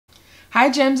Hi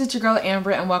gems, it's your girl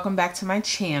Ambra and welcome back to my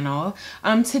channel.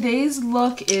 Today's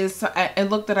look is a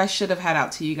look that I should have had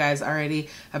out to you guys already.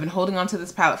 I've been holding on to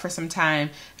this palette for some time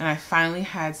and I finally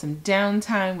had some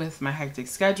downtime with my hectic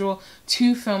schedule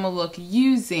to film a look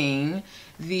using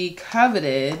the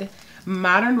coveted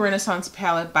Modern Renaissance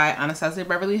palette by Anastasia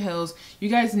Beverly Hills. You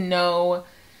guys know,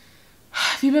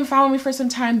 if you've been following me for some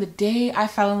time, the day I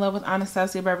fell in love with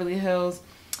Anastasia Beverly Hills,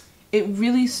 it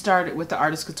really started with the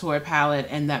Artist Couture palette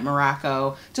and that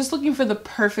Morocco. Just looking for the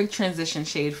perfect transition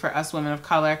shade for us women of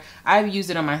color. I've used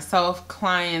it on myself,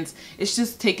 clients. It's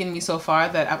just taken me so far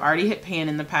that I've already hit pan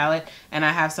in the palette and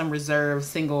I have some reserved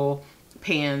single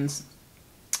pans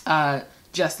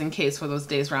just in case for those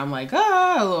days where I'm like,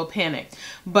 a little panicked.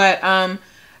 But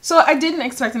so I didn't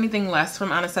expect anything less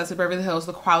from Anastasia Beverly Hills.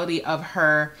 The quality of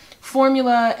her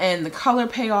formula and the color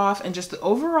payoff and just the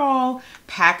overall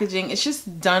packaging, it's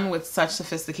just done with such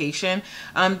sophistication.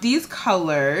 These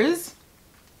colors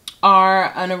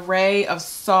are an array of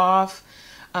soft,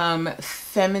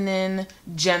 feminine,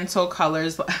 gentle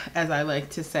colors, as I like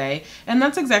to say. And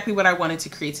that's exactly what I wanted to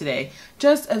create today.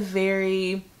 Just a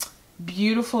very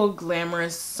beautiful,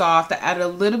 glamorous, soft. I added a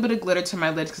little bit of glitter to my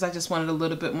lid because I just wanted a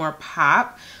little bit more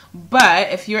pop.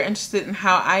 But if you're interested in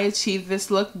how I achieve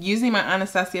this look using my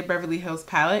Anastasia Beverly Hills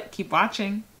palette, keep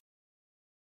watching.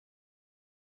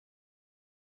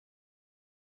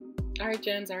 Alright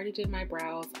gems, I already did my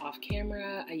brows off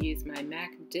camera. I used my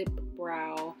MAC Dip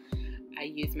Brow. I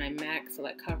used my MAC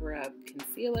Select Cover Up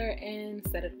Concealer and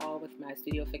set it all with my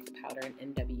Studio Fix powder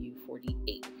in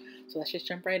NW48. So let's just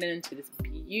jump right into this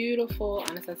beautiful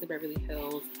Anastasia Beverly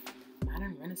Hills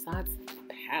Modern Renaissance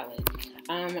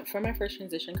palette. For my first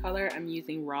transition color, I'm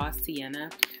using Raw Sienna,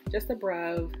 just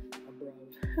above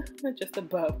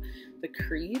the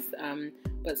crease,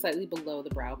 but slightly below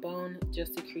the brow bone,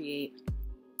 just to create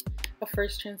a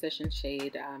first transition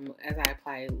shade as I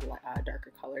apply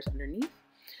darker colors underneath.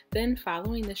 Then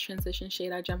following this transition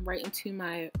shade, I jump right into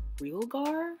my Real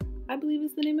Gar, I believe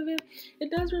is the name of it.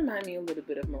 It does remind me a little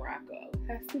bit of Morocco. It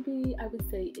has to be, I would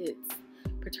say it's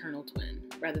paternal twin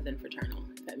rather than fraternal,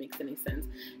 if that makes any sense.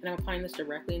 And I'm applying this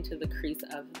directly into the crease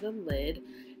of the lid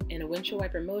in a windshield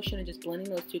wiper motion and just blending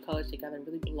those two colors together and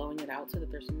really blowing it out so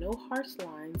that there's no harsh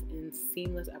lines and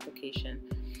seamless application.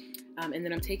 And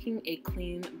then I'm taking a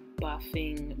clean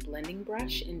buffing blending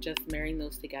brush and just marrying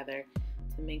those together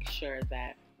to make sure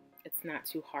that it's not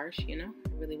too harsh, you know?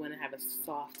 I really want to have a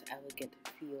soft, elegant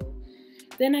feel.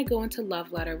 Then I go into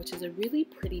Love Letter, which is a really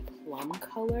pretty plum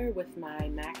color, with my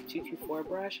MAC 224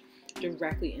 brush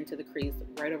directly into the crease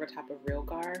right over top of Real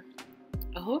Gar.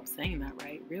 I hope I'm saying that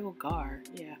right. Real Gar,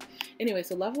 yeah. Anyway,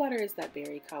 so Love Letter is that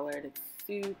berry colored. It's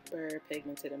super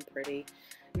pigmented and pretty.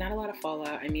 Not a lot of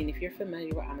fallout. I mean, if you're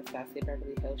familiar with Anastasia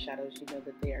Beverly Hills shadows, you know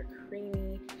that they are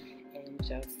creamy and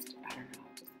just, I don't know,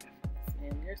 just effortless,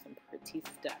 man. There's some pretty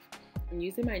stuff. I'm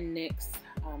using my NYX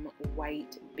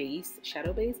white base,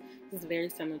 shadow base. This is very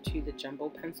similar to the Jumbo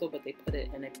pencil, but they put it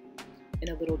in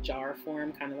a little jar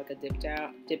form, kind of like a dip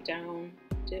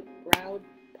brow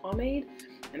pomade.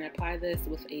 And I apply this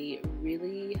with a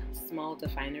really small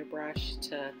definer brush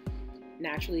to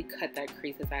naturally cut that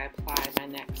crease as I apply my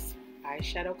next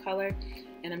eyeshadow color.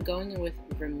 And I'm going in with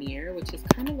Vermeer, which is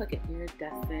kind of like an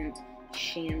iridescent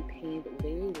champagne, but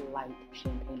very light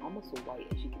champagne, almost white,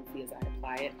 as you can see as I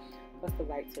apply it. Plus the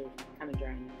lights are kind of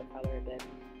drying the color a bit,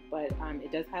 but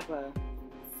it does have a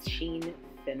sheen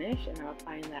finish, and I'm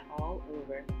applying that all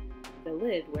over the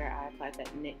lid where I applied that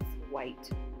NYX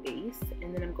white base.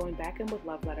 And then I'm going back in with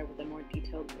Love Letter with a more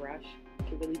detailed brush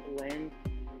to really blend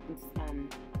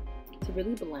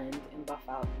and buff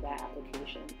out that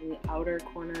application. In the outer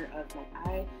corner of my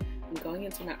eye, I'm going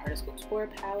into my Artist Couture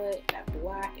palette, that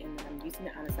black, and then I'm using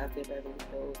the Anastasia Beverly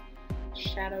Hills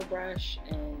shadow brush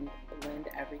and blend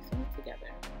everything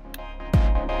together.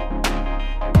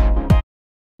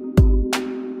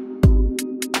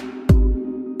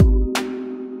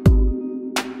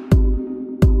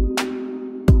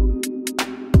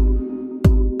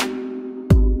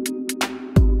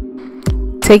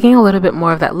 Taking a little bit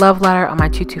more of that Love Letter on my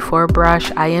 224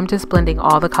 brush, I am just blending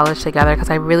all the colors together because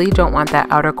I really don't want that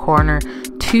outer corner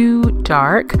too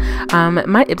dark.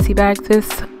 My Ipsy bag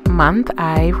this month,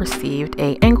 I received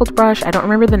a angled brush. I don't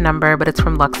remember the number, but it's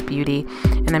from Luxe Beauty.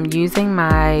 And I'm using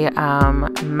my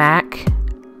MAC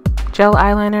gel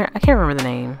eyeliner. I can't remember the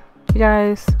name. You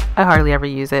guys, I hardly ever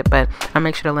use it, but I'll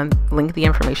make sure to link the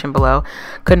information below.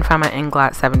 Couldn't find my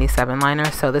Inglot 77 liner,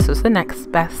 so this was the next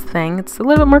best thing. It's a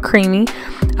little bit more creamy,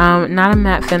 not a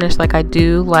matte finish like I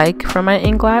do like for my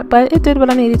Inglot, but it did what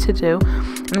I needed to do.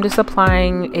 I'm just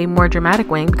applying a more dramatic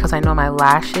wing because I know my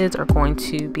lashes are going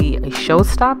to be a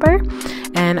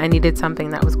showstopper, and I needed something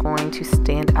that was going to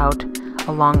stand out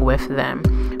along with them.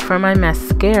 For my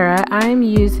mascara, I'm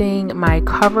using my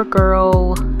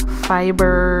Covergirl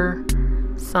Fiber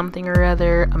something or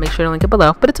other. I'll make sure to link it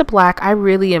below, but it's a black. I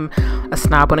really am a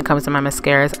snob when it comes to my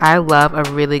mascaras. I love a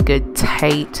really good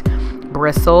tight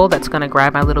bristle that's going to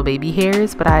grab my little baby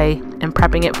hairs, but I am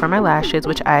prepping it for my lashes,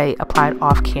 which I applied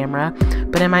off camera.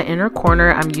 But in my inner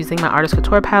corner, I'm using my Artist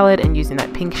Couture palette and using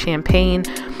that pink champagne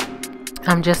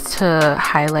just to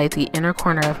highlight the inner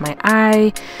corner of my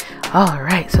eye. All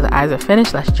right, so the eyes are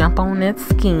finished. Let's jump on that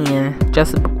skin.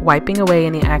 Just wiping away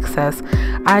any excess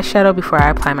eyeshadow before I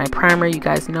apply my primer. You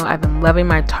guys know I've been loving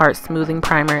my Tarte smoothing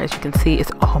primer. As you can see,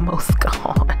 it's almost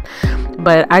gone,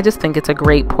 but I just think it's a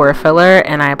great pore filler,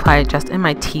 and I apply it just in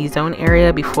my T-zone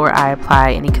area before I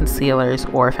apply any concealers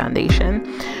or foundation.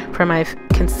 For my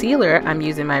concealer, I'm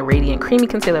using my Radiant Creamy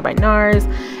Concealer by NARS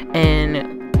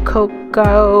and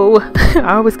Cocoa.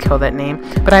 I always kill that name,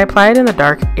 but I apply it in the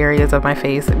dark areas of my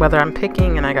face, whether I'm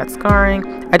picking and I got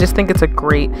scarring. I just think it's a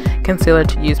great concealer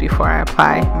to use before I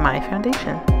apply my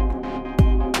foundation.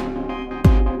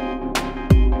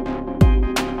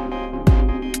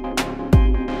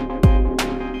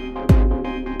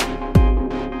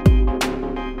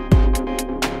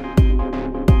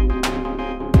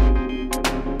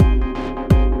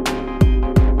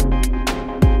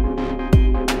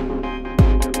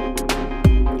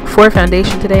 For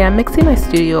foundation today, I'm mixing my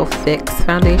Studio Fix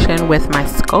foundation with my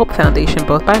Sculpt foundation,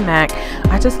 both by MAC.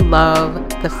 I just love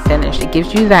the finish. It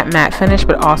gives you that matte finish,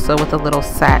 but also with a little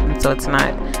satin, so it's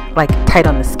not like tight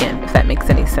on the skin, if that makes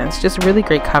any sense. Just really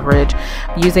great coverage.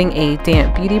 I'm using a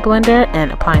damp beauty blender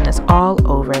and applying this all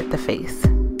over the face.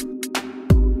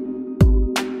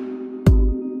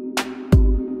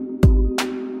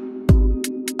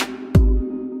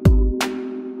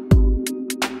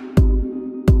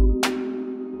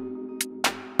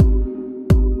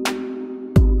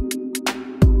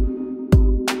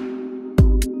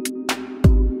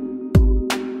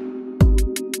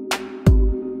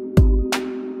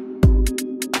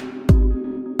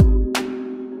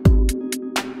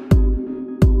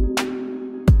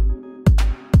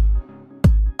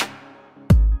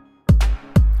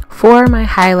 For my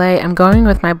highlight, I'm going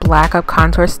with my Black Up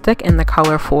Contour Stick in the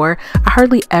color 4. I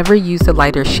hardly ever use a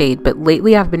lighter shade, but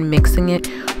lately I've been mixing it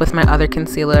with my other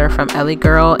concealer from LA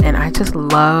Girl, and I just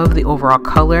love the overall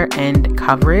color and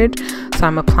coverage. So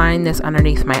I'm applying this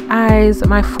underneath my eyes,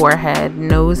 my forehead,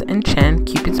 nose, and chin,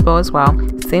 Cupid's bow as well.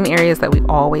 Same areas that we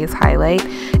always highlight.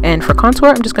 And for contour,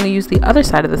 I'm just going to use the other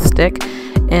side of the stick,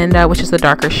 and which is the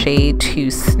darker shade,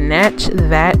 to snatch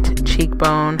that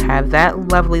cheekbone, have that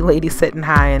lovely lady sitting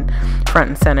high and front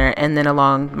and center, and then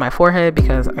along my forehead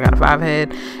because I got a 5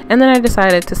 head. And then I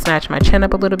decided to snatch my chin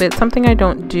up a little bit, something I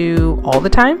don't do all the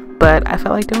time, but I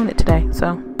felt like doing it today,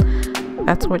 so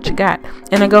that's what you got.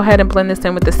 And I go ahead and blend this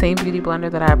in with the same beauty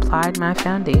blender that I applied my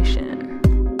foundation.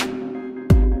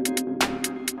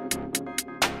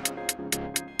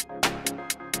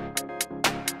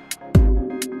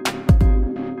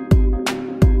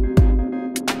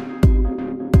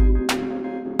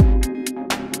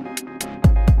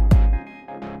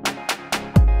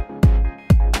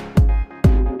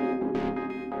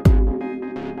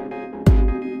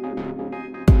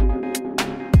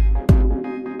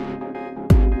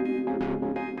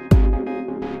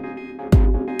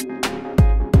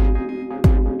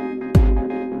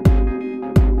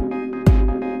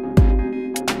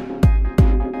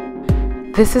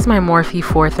 This is my Morphe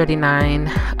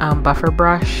 439 buffer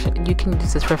brush. You can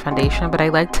use this for foundation, but I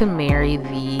like to marry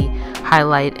the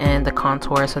highlight and the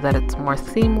contour so that it's more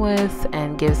seamless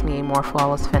and gives me a more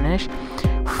flawless finish.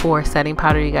 For setting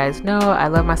powder, you guys know I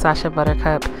love my Sacha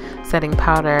buttercup setting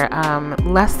powder.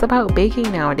 Less about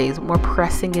baking nowadays, more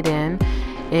pressing it in.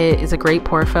 It is a great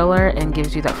pore filler and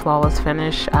gives you that flawless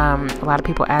finish. A lot of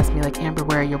people ask me like, Amber,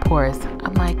 where are your pores?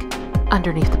 I'm like,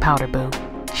 underneath the powder, boo.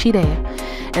 She there.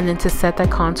 And then to set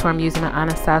that contour, I'm using my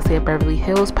Anastasia Beverly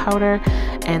Hills powder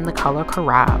and the color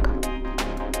Carob.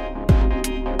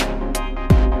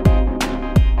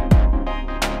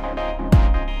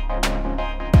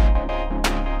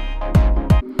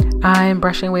 I'm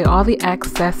brushing away all the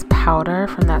excess powder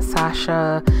from that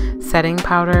Sacha setting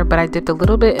powder, but I dipped a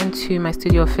little bit into my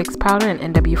Studio Fix powder in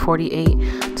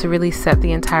NW48 to really set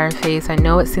the entire face. I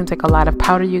know it seems like a lot of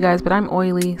powder, you guys, but I'm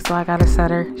oily, so I gotta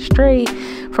set her straight.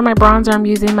 For my bronzer, I'm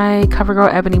using my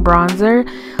CoverGirl Ebony bronzer.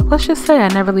 Let's just say I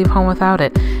never leave home without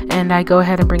it. And I go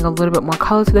ahead and bring a little bit more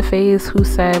color to the face. Who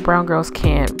said brown girls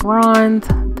can't bronze?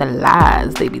 The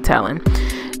lies they be telling.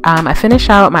 I finish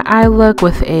out my eye look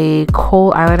with a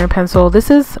kohl eyeliner pencil. This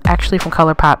is actually from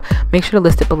Colourpop. Make sure to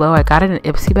list it below. I got it in an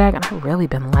Ipsy bag and I've really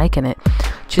been liking it.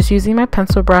 Just using my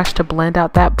pencil brush to blend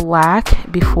out that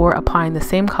black before applying the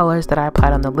same colors that I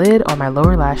applied on the lid or my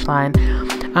lower lash line.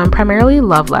 Primarily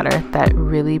Love Letter, that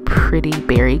really pretty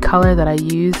berry color that I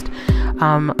used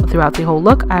throughout the whole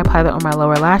look. I apply that on my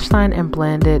lower lash line and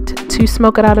blend it to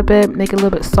smoke it out a bit, make it a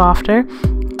little bit softer.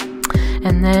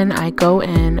 And then I go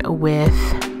in with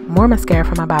more mascara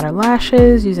for my battered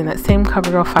lashes using that same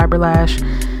CoverGirl fiber lash.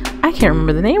 I can't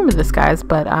remember the name of this, guys,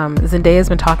 but Zendaya's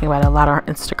been talking about it a lot on her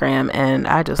Instagram, and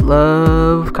I just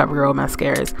love CoverGirl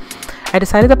mascaras. I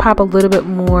decided to pop a little bit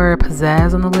more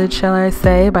pizzazz on the lid, shall I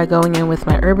say, by going in with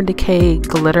my Urban Decay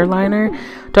glitter liner.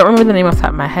 Don't remember the name off the top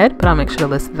of my head, but I'll make sure to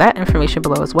list that information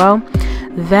below as well.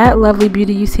 That lovely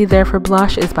beauty you see there for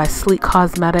blush is by Sleek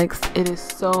Cosmetics. It is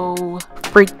so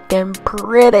freaking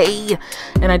pretty,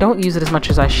 and I don't use it as much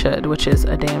as I should, which is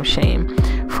a damn shame.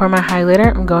 For my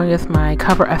highlighter, I'm going with my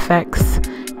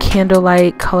CoverFX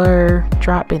Candlelight Color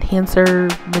Drop Enhancer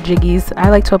majiggies. I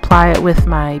like to apply it with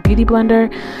my beauty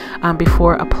blender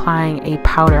before applying a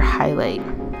powder highlight.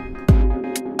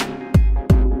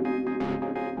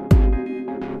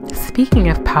 Speaking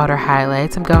of powder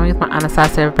highlights, I'm going with my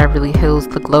Anastasia Beverly Hills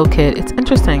TheGlow Kit. It's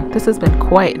interesting. This has been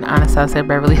quite an Anastasia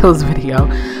Beverly Hills video,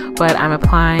 but I'm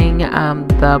applying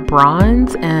the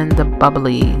bronze and the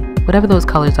bubbly, whatever those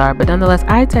colors are, but nonetheless,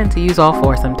 I tend to use all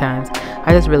four sometimes.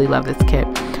 I just really love this kit.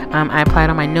 I applied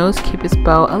on my nose, Cupid's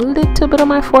bow, a little bit on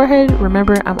my forehead.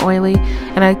 Remember, I'm oily,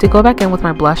 and I like to go back in with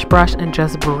my blush brush and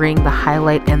just bring the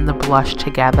highlight and the blush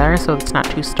together so it's not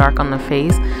too stark on the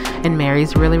face and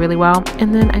marries really, really well.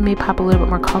 And then I may pop a little bit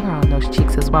more color on those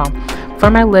cheeks as well.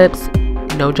 For my lips,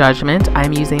 no judgment,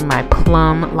 I'm using my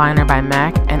Plum Liner by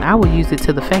MAC, and I will use it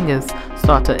to the fingers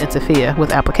start to interfere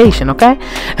with application, okay?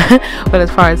 But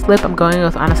as far as lip, I'm going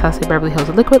with Anastasia Beverly Hills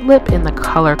Liquid Lip in the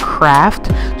color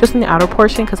Craft, just in the outer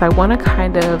portion because I want to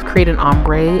kind of create an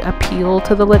ombre appeal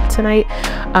to the lip tonight.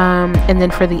 And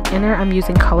then for the inner, I'm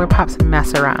using Colourpop's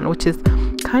Mess Around, which is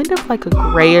kind of like a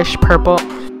grayish purple.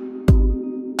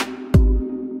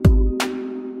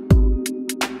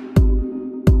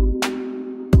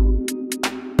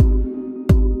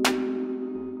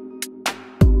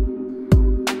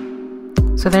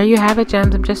 So there you have it,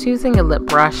 gems. I'm just using a lip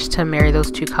brush to marry those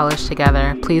two colors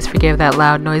together. Please forgive that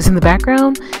loud noise in the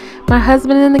background. My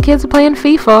husband and the kids are playing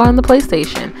FIFA on the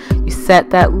PlayStation. You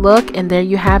set that look, and there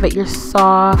you have it, your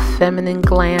soft, feminine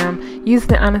glam using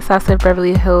the Anastasia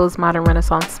Beverly Hills Modern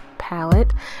Renaissance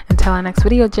palette. Until our next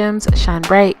video, gems, shine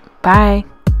bright. Bye.